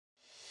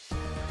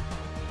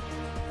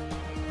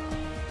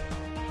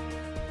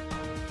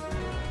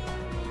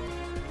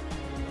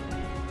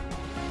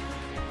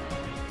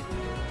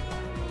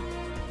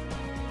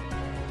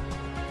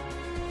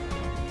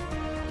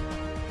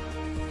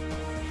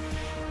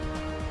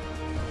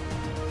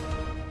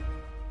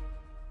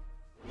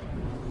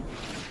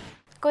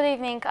Good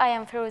evening, I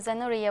am Firuza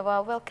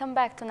Nuriyeva. Welcome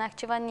back to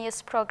Nakhchivan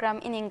news program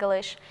in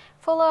English.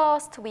 Follow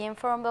us to be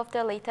informed of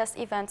the latest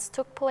events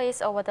took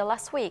place over the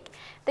last week.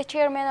 The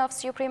chairman of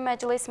Supreme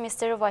Majlis,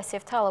 Mr.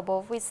 Vasif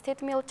Talibov,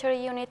 visited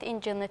military unit in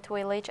Jannat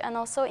village and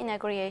also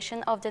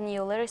inauguration of the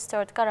newly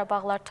restored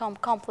Qarabağlar tomb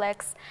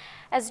complex.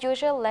 As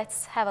usual,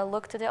 let's have a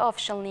look to the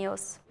official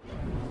news.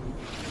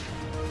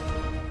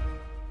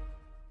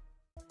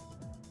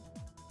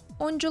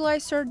 On July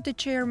 3rd, the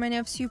chairman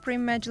of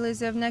Supreme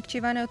Majlis of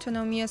Nakhchivan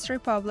Autonomous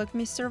Republic,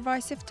 Mr.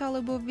 Vasif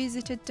Talibov,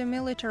 visited the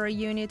military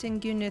unit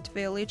in Jannat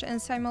village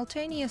and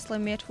simultaneously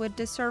met with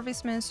the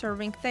servicemen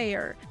serving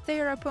there.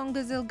 Thereupon,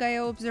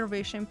 Gazilgaya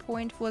observation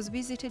point was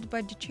visited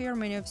by the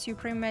chairman of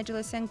Supreme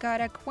Majlis and got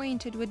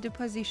acquainted with the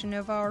position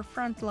of our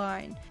front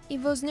line.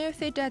 It was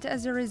noted that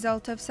as a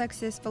result of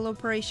successful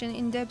operation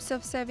in depth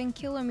of 7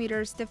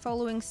 kilometers, the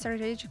following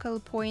strategical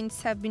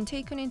points have been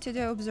taken into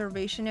the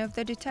observation of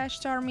the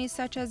detached army,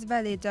 such as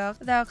Valley Dağ,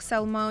 the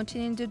Aksal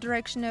Mountain in the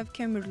direction of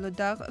Kömürlü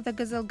Dağ, the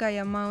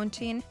Gazilgaya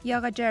Mountain,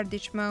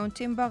 Yağacardiç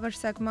Mountain,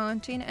 Bağırsak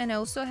Mountain, and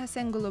also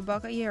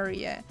Hasengulubağ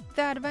area.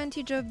 The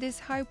advantage of these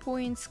high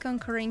points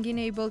conquering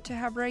enabled to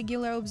have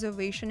regular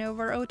observation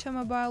over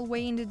automobile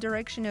way in the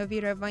direction of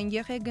Yerevan,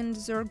 Yerevan,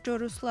 Zorg,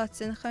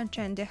 Joruslatsin,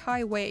 Khanchende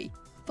highway.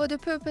 For the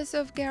purpose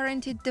of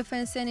guaranteed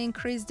defense and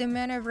increase the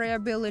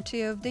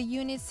maneuverability of the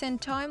units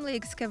and timely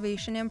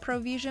excavation and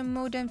provision,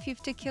 more than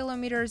 50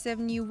 kilometers of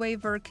new way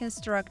were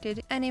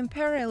constructed, and in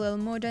parallel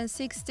more than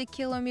 60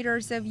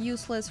 kilometers of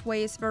useless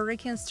ways were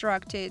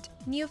reconstructed.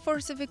 New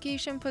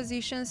fortification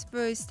positions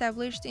were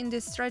established in the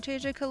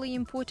strategically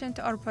important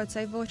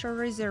Arpatsay water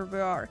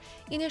reservoir.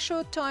 In a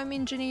short time,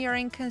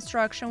 engineering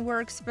construction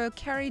works were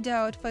carried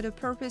out for the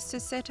purpose to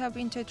set up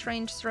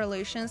intertrench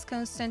relations,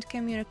 constant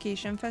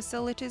communication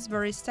facilities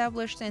were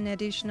established and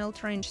additional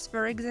trenches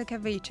were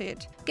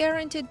excavated.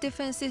 Guaranteed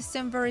defense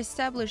systems were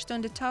established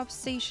on the top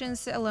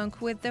stations along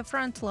with the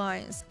front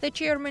lines. The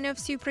chairman of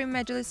Supreme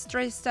Majlis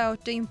stressed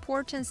out the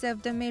importance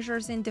of the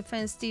measures in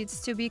defense deeds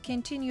to be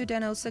continued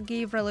and also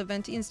gave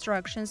relevant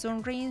instructions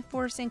on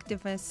reinforcing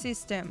defense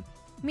system.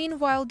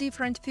 Meanwhile,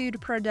 different food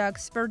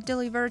products were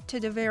delivered to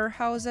the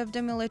warehouse of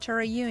the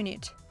military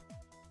unit.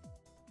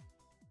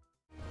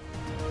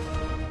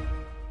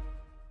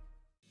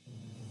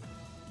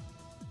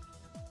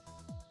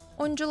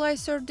 On July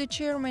 3rd, the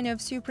chairman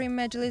of Supreme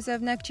Majlis of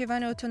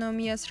Nakhchivan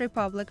Autonomous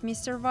Republic,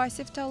 Mr.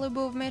 Vasif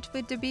Talibov, met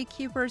with the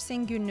beekeepers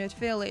in Jannat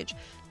village.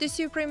 The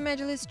Supreme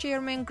Majlis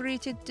chairman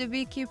greeted the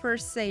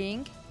beekeepers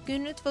saying,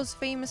 "Jannat was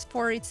famous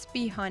for its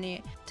bee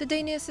honey.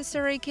 Today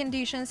necessary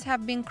conditions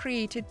have been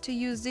created to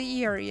use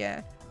the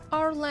area.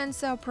 Our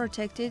lands are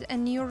protected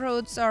and new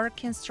roads are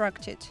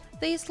constructed.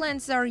 These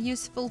lands are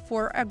useful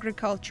for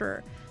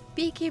agriculture.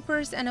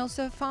 Beekeepers and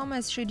also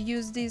farmers should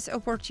use these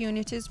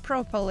opportunities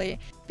properly."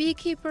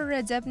 Beekeeper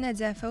Redzep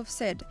Nedzefov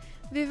said,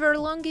 "We were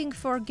longing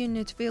for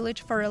Jannat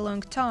village for a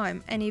long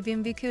time, and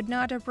even we could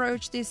not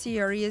approach these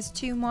areas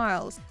 2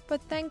 miles.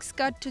 But thanks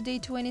God today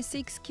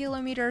 26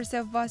 kilometers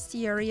of vast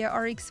area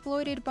are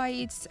exploited by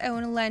its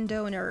own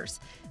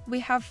landowners. We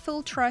have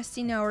full trust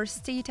in our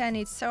state and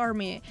its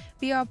army.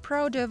 We are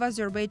proud of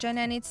Azerbaijan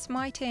and its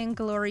mighty and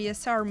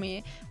glorious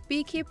army."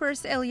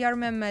 Beekeepers Elyar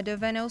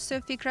Mehmedov and also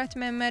Fikret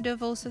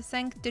Mehmedov also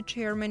thanked the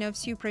chairman of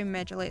Supreme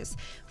Majlis.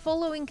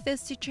 Following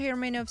this, the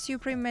chairman of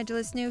Supreme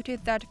Majlis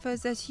noted that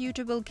further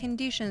suitable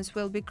conditions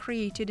will be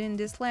created in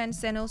these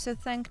lands and also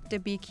thanked the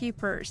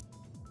beekeepers.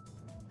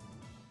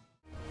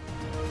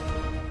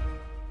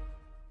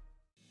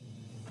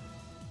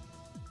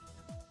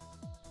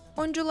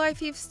 On July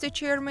 5th, the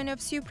chairman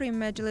of Supreme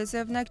Majlis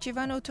of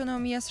Nakhchivan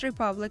Autonomous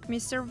Republic,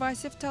 Mr.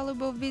 Vasif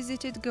Talibov,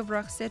 visited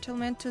Gavrakh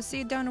settlement to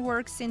see done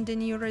works in the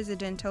new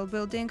residential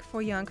building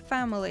for young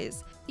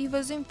families. He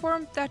was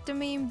informed that the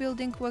main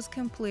building was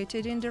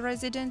completed in the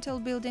residential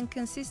building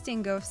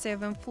consisting of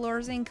 7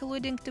 floors,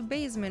 including the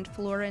basement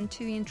floor and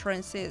 2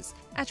 entrances.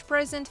 At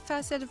present,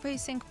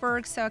 facade-facing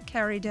works are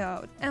carried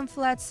out, and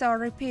flats are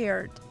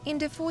repaired. In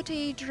the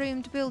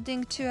 48-roomed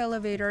building, 2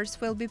 elevators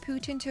will be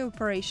put into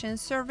operation.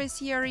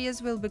 Service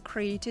areas will be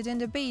created in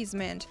the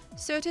basement.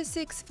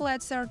 36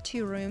 flats are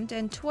 2-roomed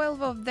and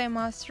 12 of them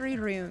are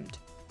 3-roomed.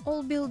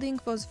 All building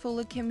was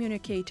fully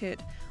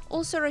communicated.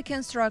 Also,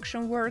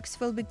 reconstruction works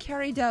will be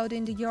carried out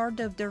in the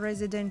yard of the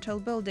residential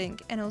building,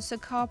 and also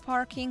car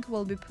parking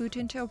will be put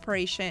into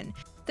operation.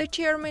 The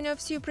chairman of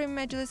Supreme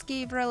Majlis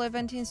gave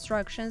relevant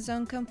instructions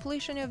on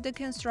completion of the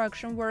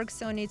construction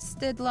works on its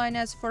deadline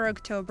as for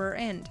October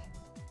end.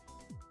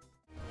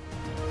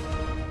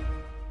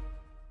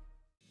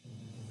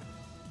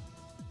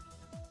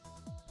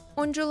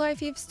 On July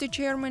 5th, the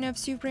chairman of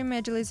Supreme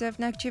Majlis of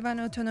Nakhchivan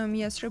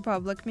Autonomous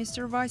Republic,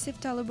 Mr. Vasif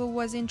Talibov,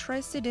 was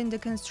interested in the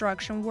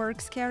construction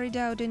works carried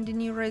out in the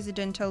new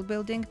residential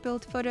building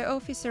built for the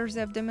officers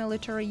of the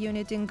military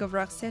unit in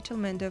Gavrakh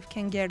settlement of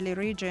Kengerli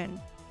region.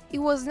 It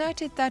was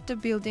noted that the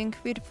building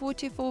with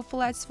 44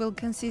 flats will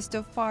consist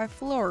of 5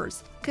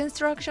 floors.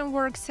 Construction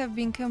works have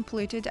been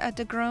completed at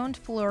the ground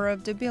floor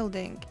of the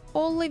building.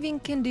 All living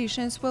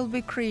conditions will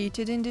be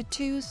created in the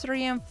 2,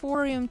 3 and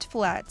 4-roomed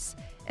flats.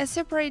 A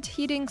separate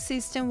heating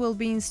system will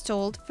be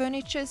installed,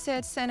 furniture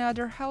sets and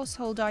other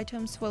household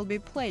items will be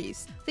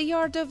placed. The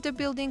yard of the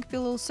building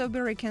will also be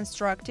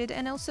reconstructed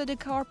and also the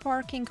car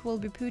parking will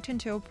be put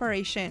into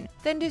operation.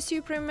 Then the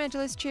Supreme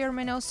Majlis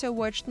chairman also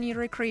watched new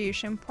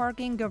recreation park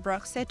in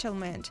Gavrak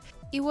settlement.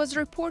 It was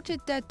reported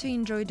that to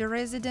enjoy the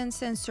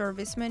residents and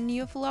servicemen,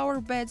 new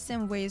flower beds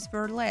and ways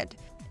were led.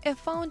 A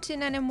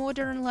fountain and a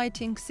modern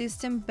lighting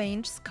system,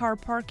 benches, car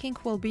parking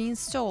will be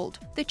installed.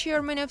 The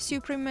chairman of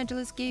Supreme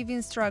Majlis gave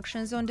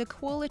instructions on the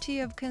quality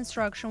of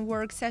construction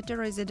works at the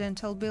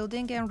residential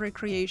building and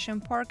recreation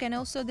park and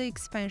also the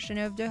expansion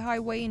of the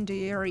highway in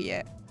the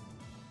area.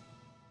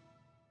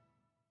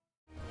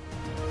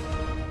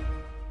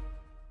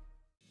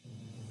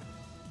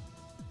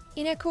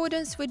 In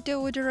accordance with the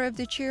order of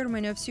the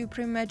chairman of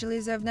Supreme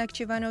Majlis of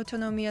Nakhchivan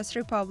Autonomous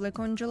Republic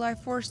on July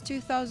 4,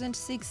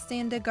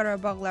 2016, the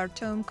Qarabağlar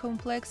Tomb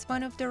Complex,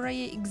 one of the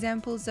rare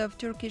examples of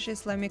Turkish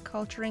Islamic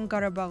culture in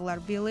Qarabağlar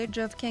village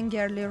of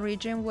Kengerli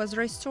region, was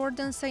restored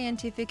on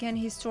scientific and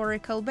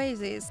historical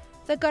basis.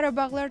 The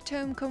Qarabağlar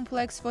Tomb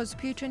Complex was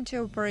put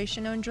into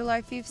operation on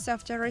July 5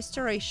 after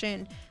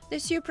restoration. The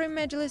Supreme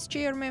Majlis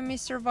chairman,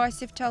 Mr.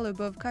 Vasif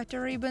Talibov, cut a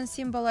ribbon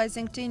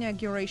symbolizing the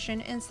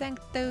inauguration and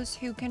thanked those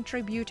who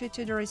contributed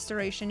to the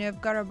restoration of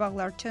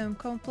Qarabağlar Tomb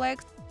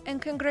Complex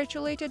and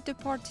congratulated the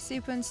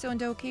participants on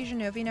the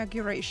occasion of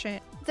inauguration.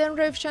 Then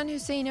Revshan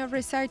Hüseyinov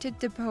recited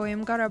the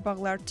poem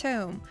Qarabağlar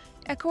Tomb.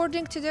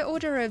 According to the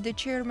order of the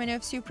chairman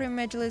of Supreme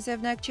Majlis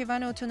of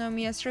Nakhchivan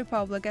Autonomous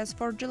Republic, as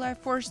for July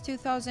 4,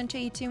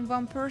 2018,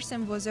 one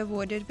person was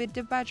awarded with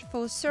the badge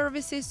for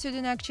services to the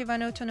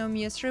Nakhchivan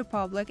Autonomous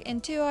Republic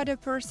and two other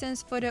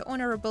persons for the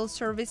honorable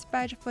service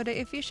badge for the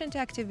efficient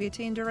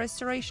activity in the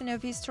restoration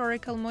of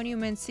historical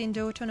monuments in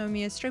the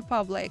Autonomous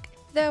Republic.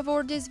 The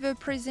awardees were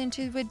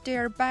presented with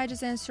their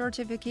badges and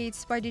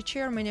certificates by the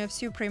chairman of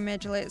Supreme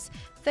Majlis.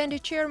 Then the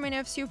chairman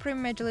of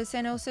Supreme Majlis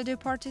and also the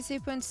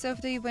participants of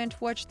the event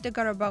watched the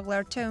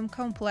Qarabağlar Tomb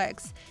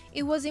Complex.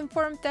 It was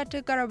informed that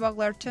the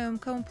Qarabağlar Tomb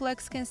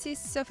Complex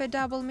consists of a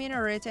double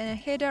minaret and a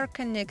header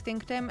connecting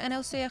them and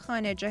also a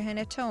khanegah and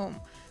a tomb.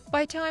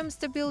 By times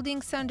the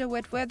buildings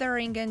underwent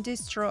weathering and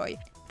destroy.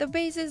 The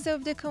basis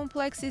of the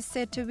complex is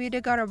said to be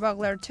the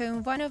Qarabağlar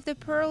Tomb, one of the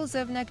pearls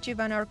of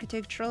Nakhchivan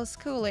architectural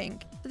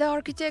schooling. The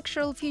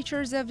architectural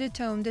features of the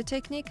tomb, the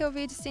technique of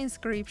its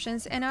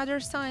inscriptions and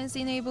other signs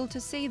enable to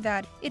say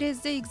that it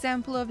is the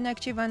example of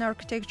Nakhchivan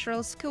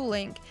architectural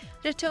schooling.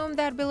 The tomb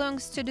that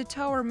belongs to the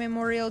Tower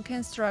Memorial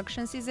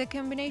Constructions is a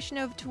combination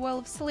of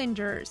 12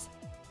 cylinders.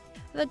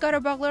 The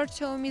Qarabağlar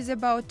Tomb is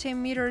about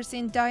 10 meters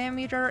in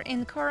diameter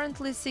and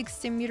currently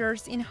 60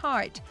 meters in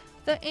height.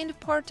 The end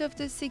part of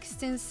the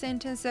 16th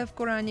sentence of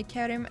Quran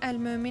Karim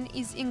Al-Mu'min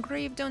is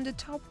engraved on the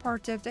top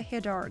part of the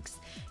head arcs.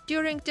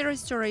 During the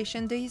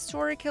restoration, the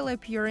historical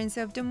appearance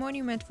of the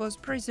monument was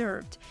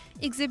preserved.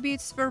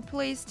 Exhibits were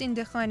placed in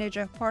the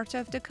khanegah part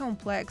of the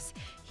complex.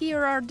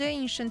 Here are the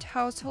ancient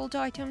household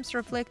items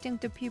reflecting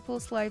the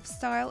people's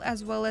lifestyle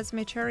as well as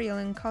material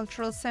and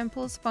cultural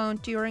samples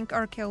found during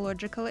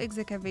archaeological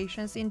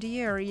excavations in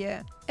the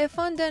area. A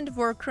fund and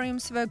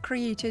workrooms were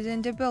created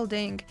in the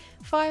building.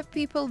 5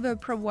 people were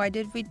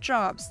provided with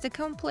jobs. The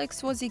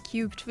complex was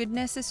equipped with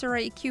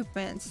necessary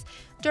equipments.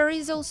 There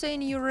is also a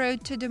new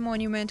road to the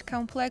monument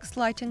complex.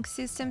 Lighting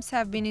systems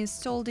have been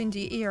installed in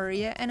the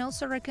area and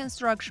also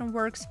reconstruction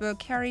works were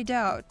carried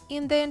out.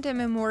 In the end, a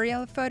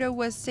memorial photo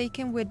was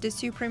taken with the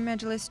Supreme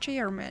Majlis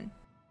chairman.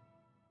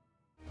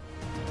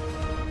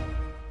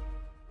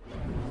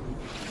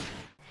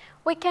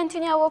 We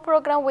continue our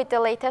program with the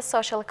latest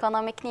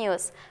social-economic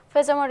news.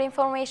 Further more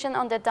information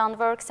on the done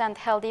works and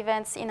held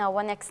events in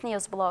our next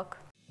news block.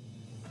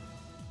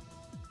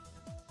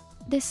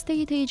 The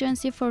State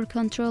Agency for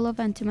Control of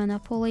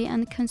Anti-Monopoly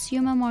and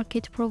Consumer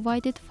Market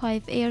provided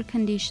 5 air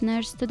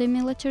conditioners to the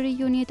military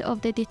unit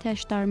of the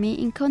detached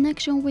army in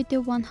connection with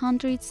the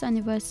 100th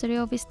anniversary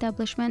of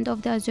establishment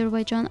of the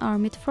Azerbaijan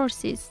Armed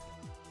Forces.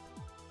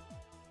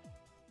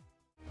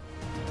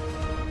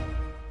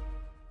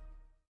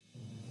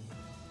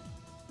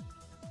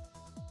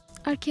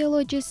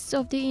 Archaeologists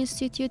of the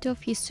Institute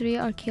of History,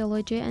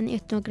 Archaeology and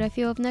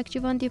Ethnography of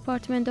Nakhchivan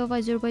Department of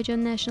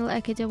Azerbaijan National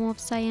Academy of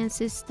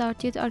Sciences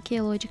started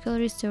archaeological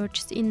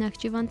research in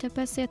Nakhchivan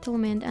Tepe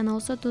settlement and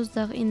also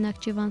Duzdagh in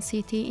Nakhchivan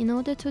city in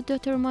order to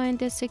determine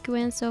the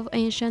sequence of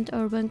ancient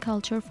urban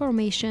culture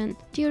formation.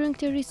 During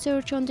the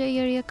research on the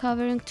area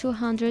covering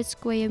 200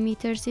 square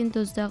meters in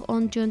Duzdagh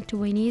on June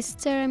 20th,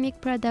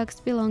 ceramic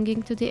products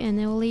belonging to the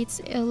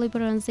Neolithic, Early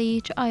Bronze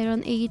Age,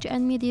 Iron Age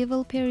and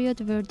medieval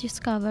period were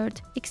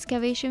discovered.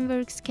 Excavation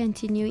works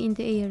continue in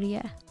the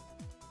area.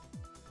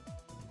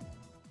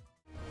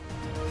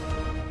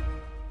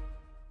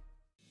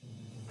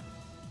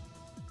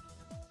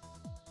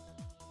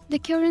 The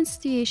current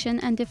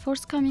situation and the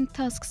forthcoming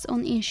tasks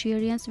on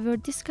insurance were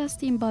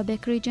discussed in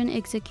Babek Region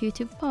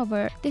Executive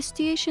Power. The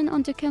situation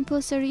on the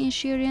compulsory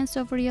insurance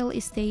of real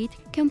estate,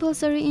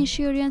 compulsory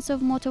insurance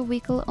of motor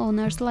vehicle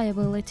owners'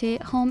 liability,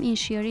 home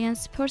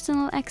insurance,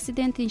 personal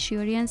accident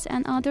insurance,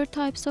 and other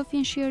types of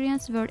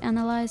insurance were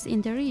analyzed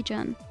in the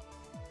region.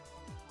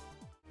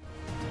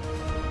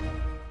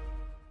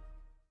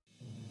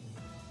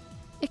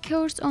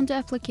 course on the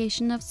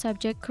application of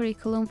subject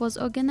curriculum was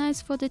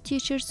organized for the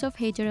teachers of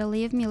Heydar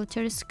Aliyev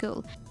Military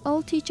School.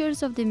 All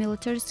teachers of the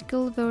military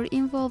school were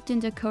involved in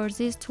the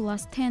courses to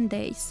last 10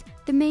 days.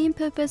 The main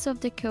purpose of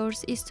the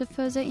course is to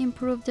further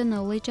improve the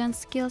knowledge and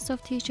skills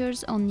of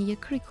teachers on new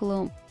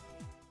curriculum.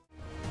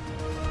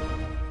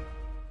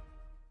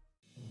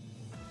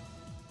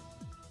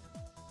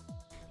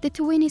 The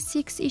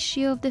 26th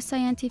issue of the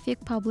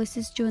scientific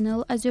publicist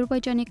journal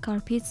Azerbaijani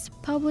Carpets,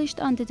 published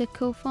under the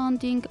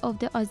co-founding of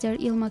the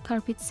Azer Ilma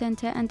Carpet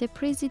Center and the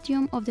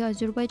Presidium of the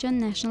Azerbaijan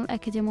National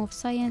Academy of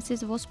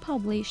Sciences, was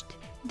published.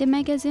 The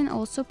magazine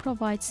also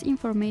provides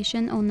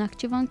information on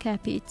Nakhchivan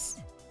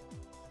carpets.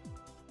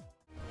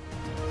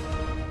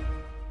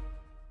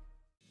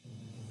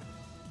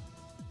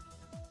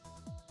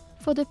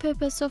 For the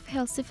purpose of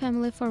healthy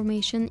family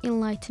formation,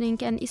 enlightening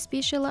and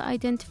especially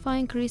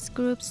identifying risk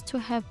groups to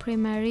have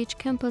pre-marriage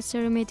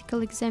compulsory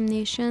medical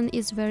examination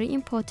is very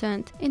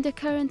important. In the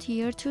current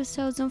year,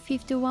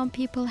 2,051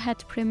 people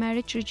had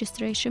pre-marriage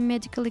registration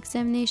medical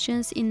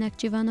examinations in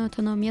Nakhchivan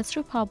Autonomous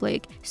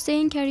Republic.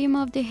 Hüseyin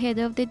Karimov, the head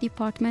of the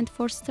Department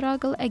for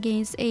Struggle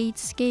Against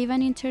AIDS, gave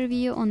an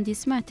interview on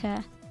this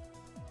matter.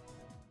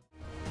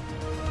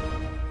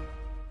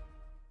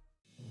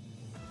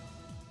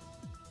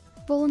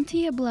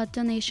 Volunteer blood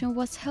donation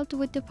was held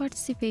with the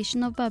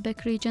participation of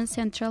Babek Region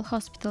Central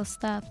Hospital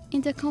staff.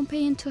 In the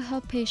campaign to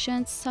help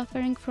patients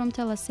suffering from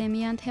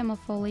thalassemia and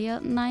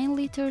hemophilia, 9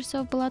 liters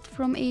of blood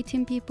from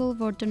 18 people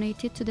were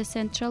donated to the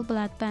Central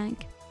Blood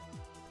Bank.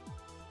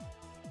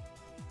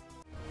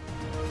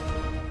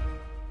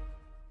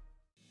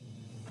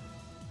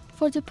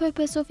 For the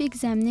purpose of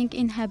examining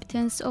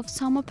inhabitants of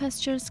Sama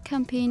Pastures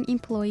campaign,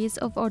 employees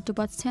of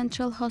Ordubat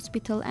Central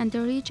Hospital and the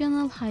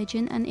Regional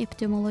Hygiene and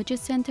Epidemiology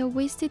Center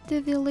visited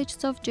the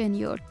villages of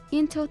Jenyor.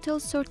 In total,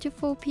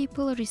 34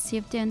 people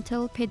received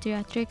dental,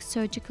 pediatric,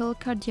 surgical,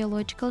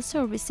 cardiological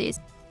services.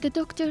 The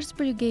Doctors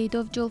Brigade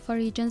of Julfa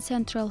Region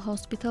Central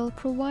Hospital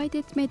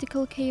provided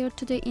medical care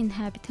to the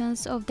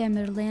inhabitants of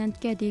Demirli and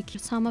Gedik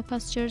Sama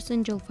Pastures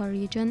in Julfa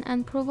region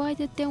and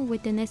provided them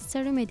with the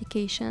necessary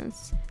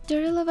medications. The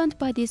relevant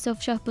bodies of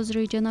Shahbuz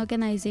region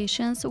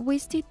organizations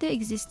visited the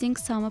existing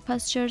Sama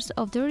Pastures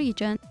of the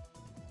region.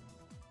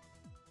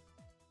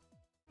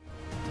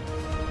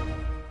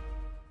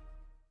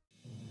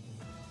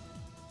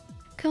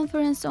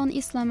 Conference on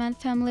Islam and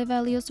Family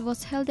Values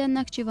was held at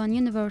Nakhchivan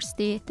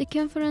University. The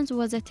conference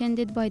was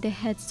attended by the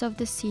heads of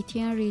the city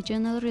and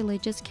regional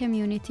religious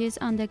communities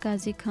and the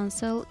Ghazi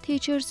Council,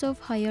 teachers of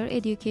higher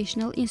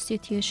educational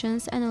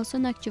institutions, and also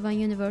Nakhchivan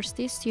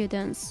University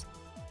students.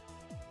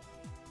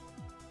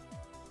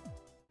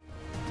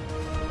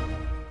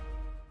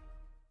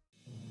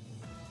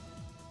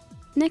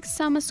 Next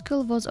summer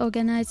school was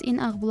organized in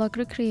Aghbulak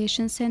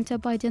Recreation Center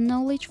by the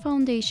Knowledge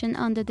Foundation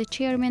under the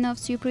chairman of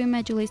Supreme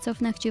Majlis of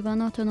Nakhchivan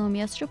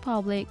Autonomous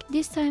Republic.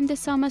 This time the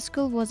summer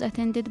school was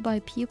attended by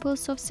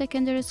pupils of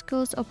secondary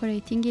schools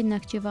operating in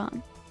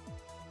Nakhchivan.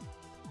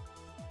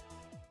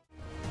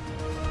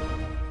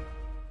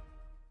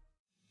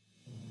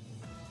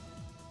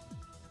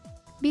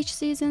 Beach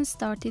season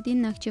started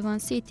in Nakhchivan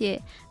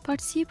city.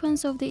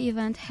 Participants of the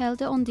event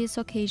held on this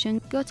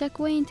occasion got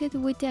acquainted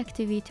with the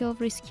activity of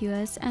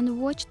rescuers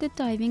and watched the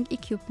diving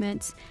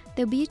equipments.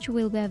 The beach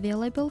will be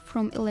available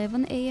from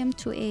 11 a.m.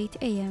 to 8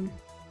 a.m.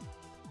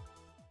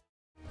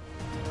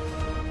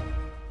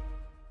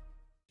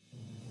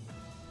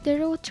 The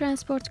road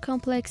transport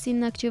complex in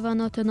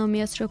Nakhchivan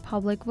Autonomous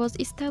Republic was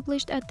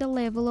established at the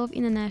level of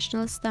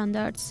international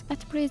standards.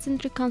 At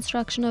present,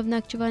 reconstruction of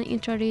Nakhchivan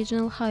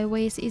intra-regional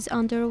highways is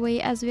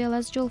underway, as well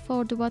as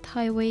Julfa-Ordubat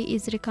highway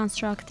is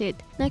reconstructed.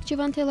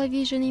 Nakhchivan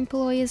television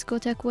employees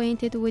got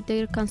acquainted with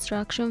the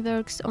reconstruction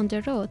works on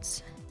the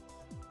roads.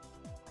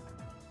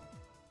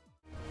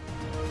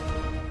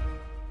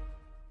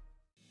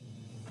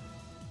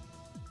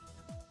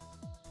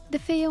 The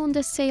fair on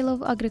the sale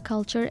of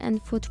agriculture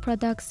and food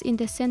products in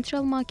the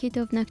central market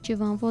of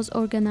Nakhchivan was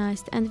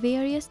organized, and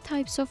various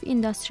types of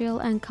industrial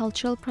and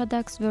cultural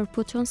products were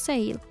put on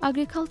sale.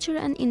 Agriculture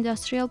and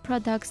industrial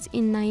products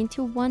in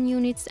 91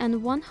 units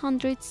and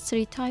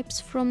 103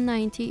 types from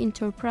 90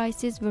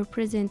 enterprises were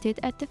presented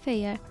at the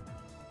fair.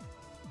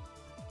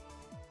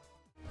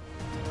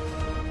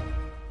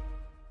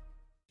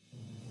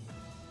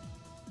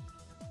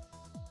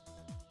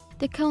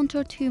 The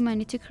counter to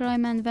humanity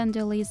crime and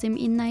vandalism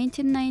in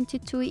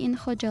 1992 in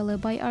Khojaly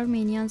by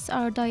Armenians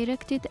are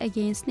directed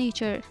against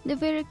nature. The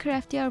very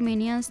crafty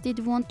Armenians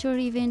did want to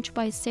revenge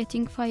by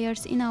setting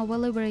fires in our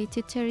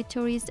liberated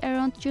territories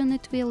around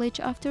Junit village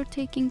after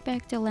taking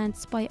back the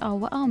lands by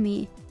our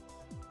army.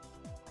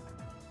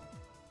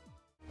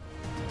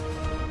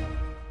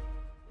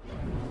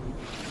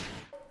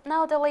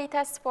 Now the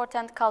latest sport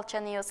and culture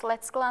news.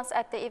 Let's glance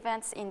at the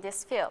events in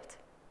this field.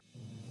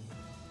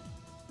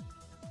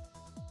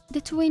 The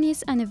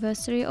 20th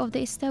anniversary of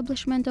the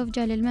establishment of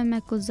Jalil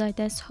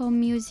Mehmet Home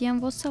Museum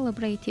was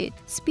celebrated.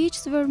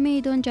 Speeches were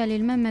made on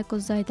Jalil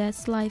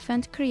Mehmet life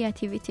and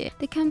creativity.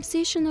 The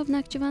composition of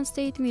Nakhchivan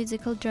State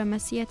Musical Drama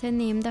Theatre,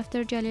 named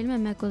after Jalil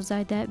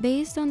Mehmet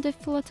based on the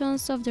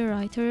feuilletons of the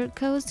writer,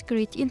 caused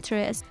great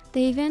interest.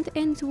 The event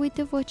ended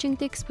with watching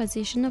the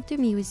exposition of the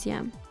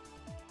museum.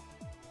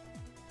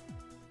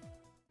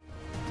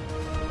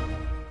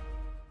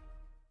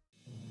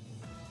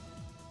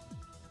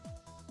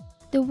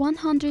 The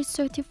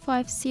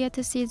 135th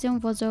theatre season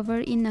was over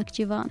in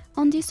Nakhchivan.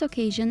 On this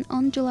occasion,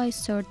 on July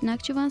 3rd,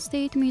 Nakhchivan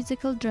State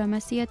Musical Drama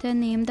Theatre,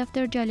 named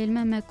after Jalil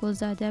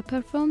Mehmet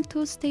performed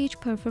 2 stage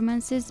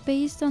performances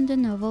based on the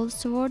novel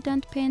Sword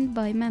and Pen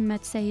by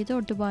Mehmet Said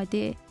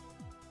Ordubadi.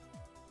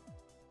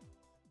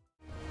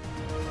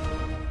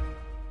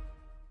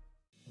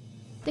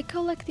 The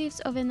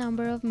collectives of a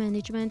number of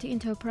management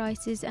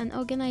enterprises and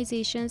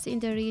organizations in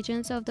the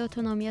regions of the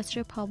Autonomous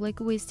Republic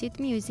visited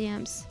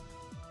museums.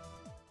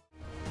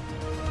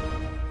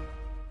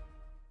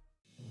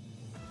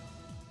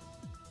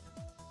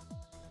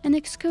 An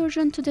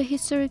excursion to the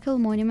historical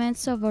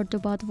monuments of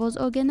Ordubad was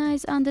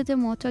organized under the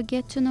motto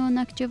 "Get to know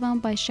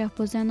Nakhchivan" by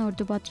Shahbuz and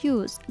Ordubad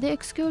youth. The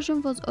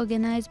excursion was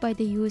organized by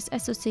the Youth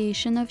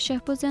Association of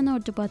Shahbuz and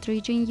Ordubad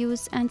Region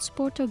Youth and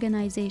Sport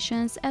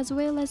Organizations, as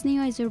well as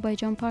New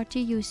Azerbaijan Party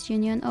Youth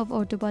Union of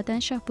Ordubad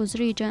and Shahbuz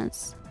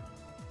regions.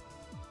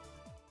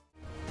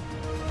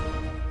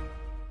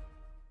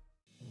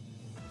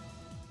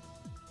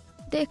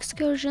 The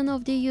excursion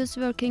of the youth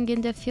working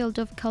in the field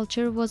of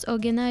culture was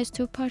organized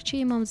to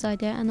Parchi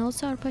Imamzadeh and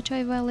also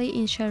Arpachai Valley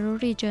in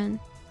Sharur region.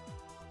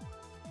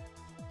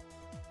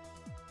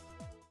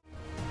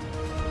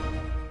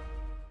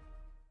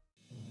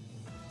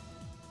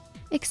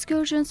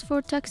 Excursions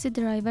for taxi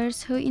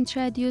drivers who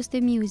introduced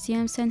the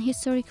museums and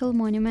historical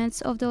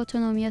monuments of the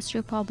Autonomous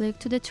Republic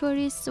to the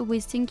tourists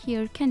visiting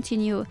here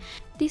continue.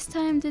 This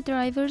time the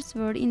drivers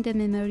were in the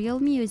Memorial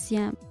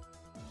Museum.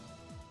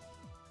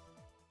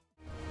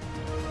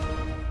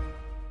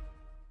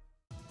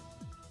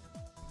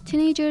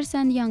 Teenagers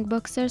and young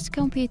boxers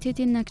competed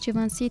in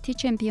Nakhchivan City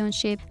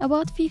Championship.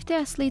 About 50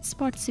 athletes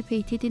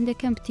participated in the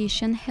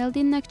competition held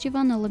in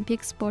Nakhchivan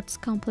Olympic Sports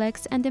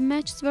Complex, and the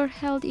matches were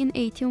held in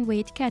 18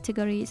 weight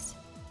categories.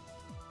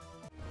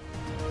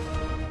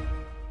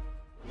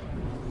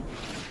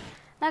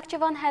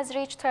 Nakhchivan has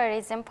reached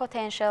tourism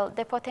potential.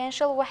 The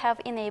potential we have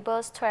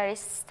enables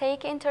tourists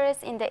take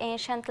interest in the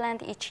ancient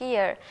land each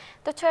year.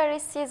 The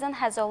tourist season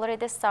has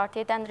already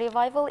started and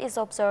revival is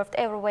observed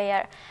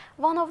everywhere.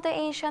 One of the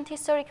ancient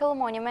historical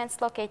monuments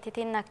located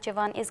in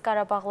Nakhchivan is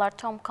Qarabağlar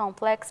Tomb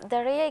Complex,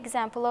 the rare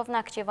example of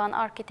Nakhchivan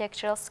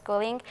architectural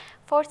schooling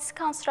for its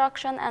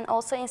construction and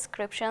also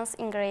inscriptions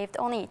engraved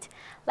on it.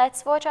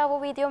 Let's watch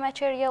our video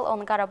material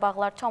on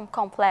Qarabağlar Tomb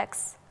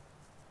Complex.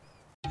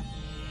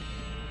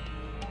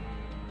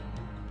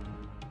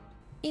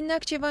 In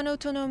Nakhchivan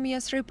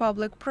Autonomous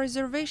Republic,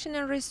 preservation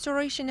and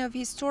restoration of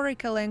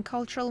historical and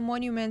cultural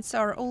monuments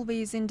are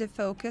always in the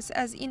focus,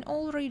 as in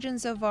all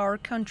regions of our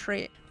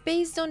country.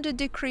 Based on the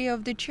decree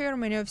of the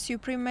Chairman of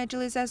Supreme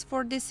Majlis as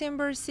for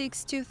December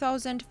 6,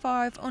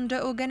 2005 on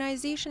the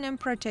organization and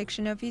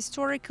protection of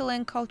historical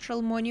and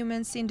cultural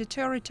monuments in the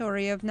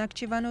territory of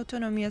Nakhchivan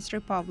Autonomous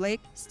Republic,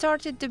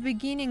 started the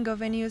beginning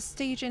of a new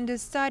stage in the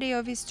study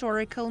of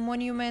historical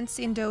monuments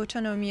in the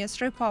Autonomous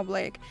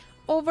Republic.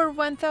 Over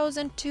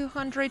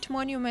 1,200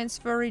 monuments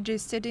were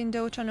registered in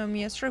the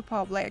Autonomous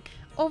Republic.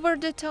 Over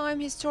the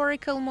time,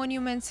 historical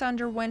monuments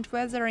underwent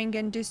weathering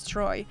and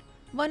destroy.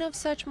 One of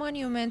such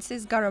monuments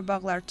is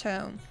Qarabağlar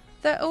Tomb.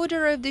 The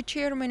order of the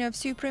Chairman of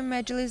Supreme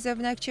Majlis of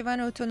Nakhchivan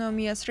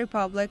Autonomous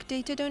Republic,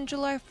 dated on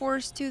July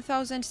 4,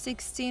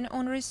 2016,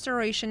 on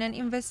restoration and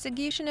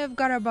investigation of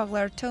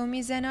Qarabağlar Tomb,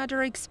 is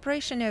another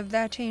expression of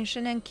the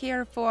attention and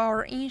care for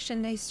our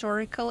ancient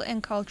historical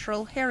and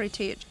cultural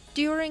heritage.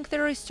 During the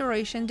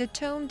restoration, the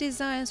tomb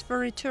designs were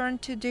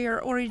returned to their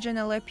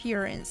original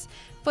appearance.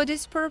 For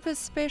this purpose,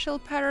 special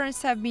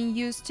patterns have been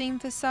used to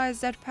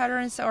emphasize that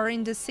patterns are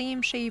in the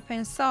same shape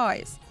and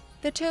size.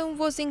 The tomb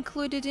was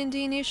included in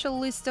the initial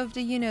list of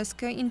the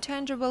UNESCO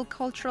Intangible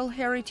Cultural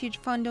Heritage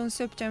Fund on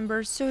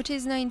September 30,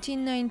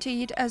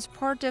 1998 as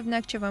part of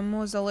Nakhchivan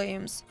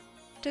mausoleums.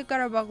 The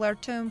Qarabağlar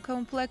Tomb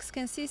complex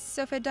consists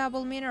of a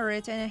double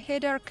minaret and a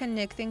header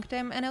connecting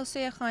them, and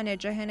also a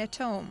khanegah and a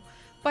tomb.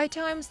 By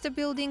times, the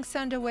buildings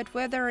underwent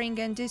weathering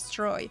and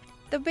destroy.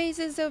 The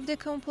basis of the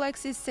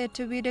complex is said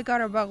to be the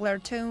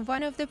Qarabağlar Tomb,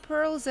 one of the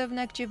pearls of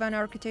Nakhchivan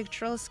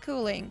architectural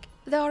schooling.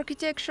 The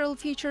architectural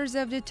features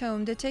of the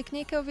tomb, the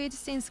technique of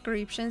its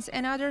inscriptions,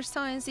 and other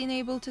signs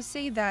enable to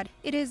say that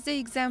it is the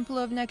example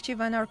of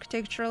Nakhchivan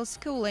architectural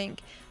schooling.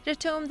 The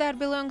tomb that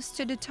belongs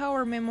to the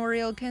Tower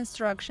Memorial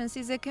constructions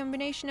is a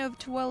combination of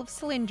 12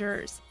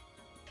 cylinders.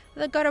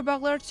 The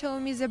Qarabağlar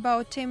Tomb is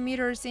about 10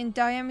 meters in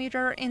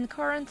diameter and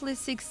currently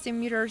 60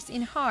 meters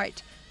in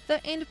height. The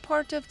end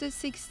part of the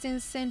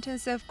 16th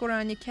sentence of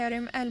Quran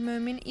Karim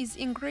Al-Mu'min is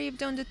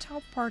engraved on the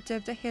top part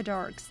of the head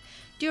arcs.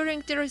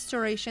 During the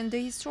restoration,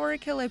 the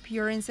historical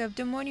appearance of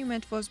the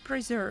monument was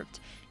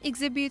preserved.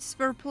 Exhibits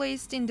were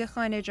placed in the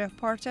Khanejah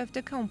part of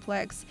the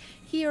complex.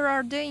 Here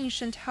are the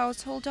ancient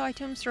household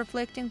items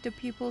reflecting the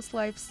people's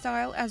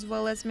lifestyle, as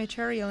well as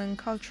material and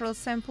cultural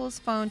samples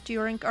found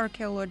during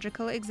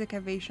archaeological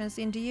excavations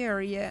in the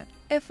area.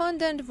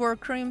 Abundant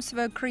workrooms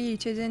were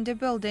created in the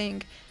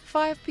building.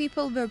 5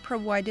 people were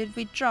provided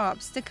with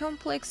jobs. The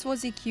complex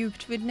was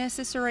equipped with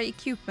necessary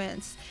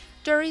equipments.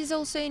 There is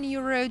also a new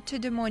road to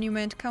the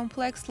monument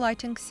complex.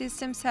 Lighting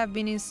systems have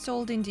been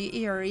installed in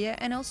the area,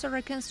 and also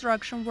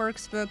reconstruction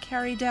works were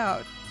carried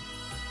out.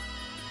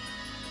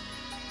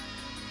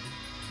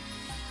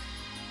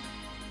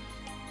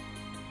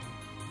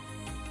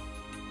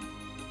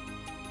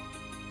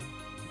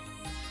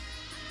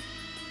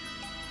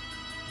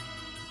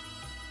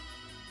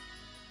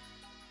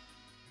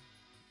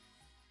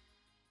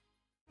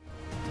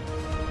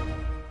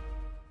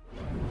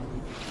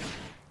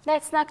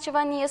 That's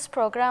Nakhchivan News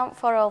program.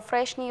 For all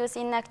fresh news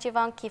in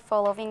Nakhchivan, keep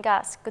following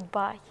us.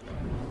 Goodbye.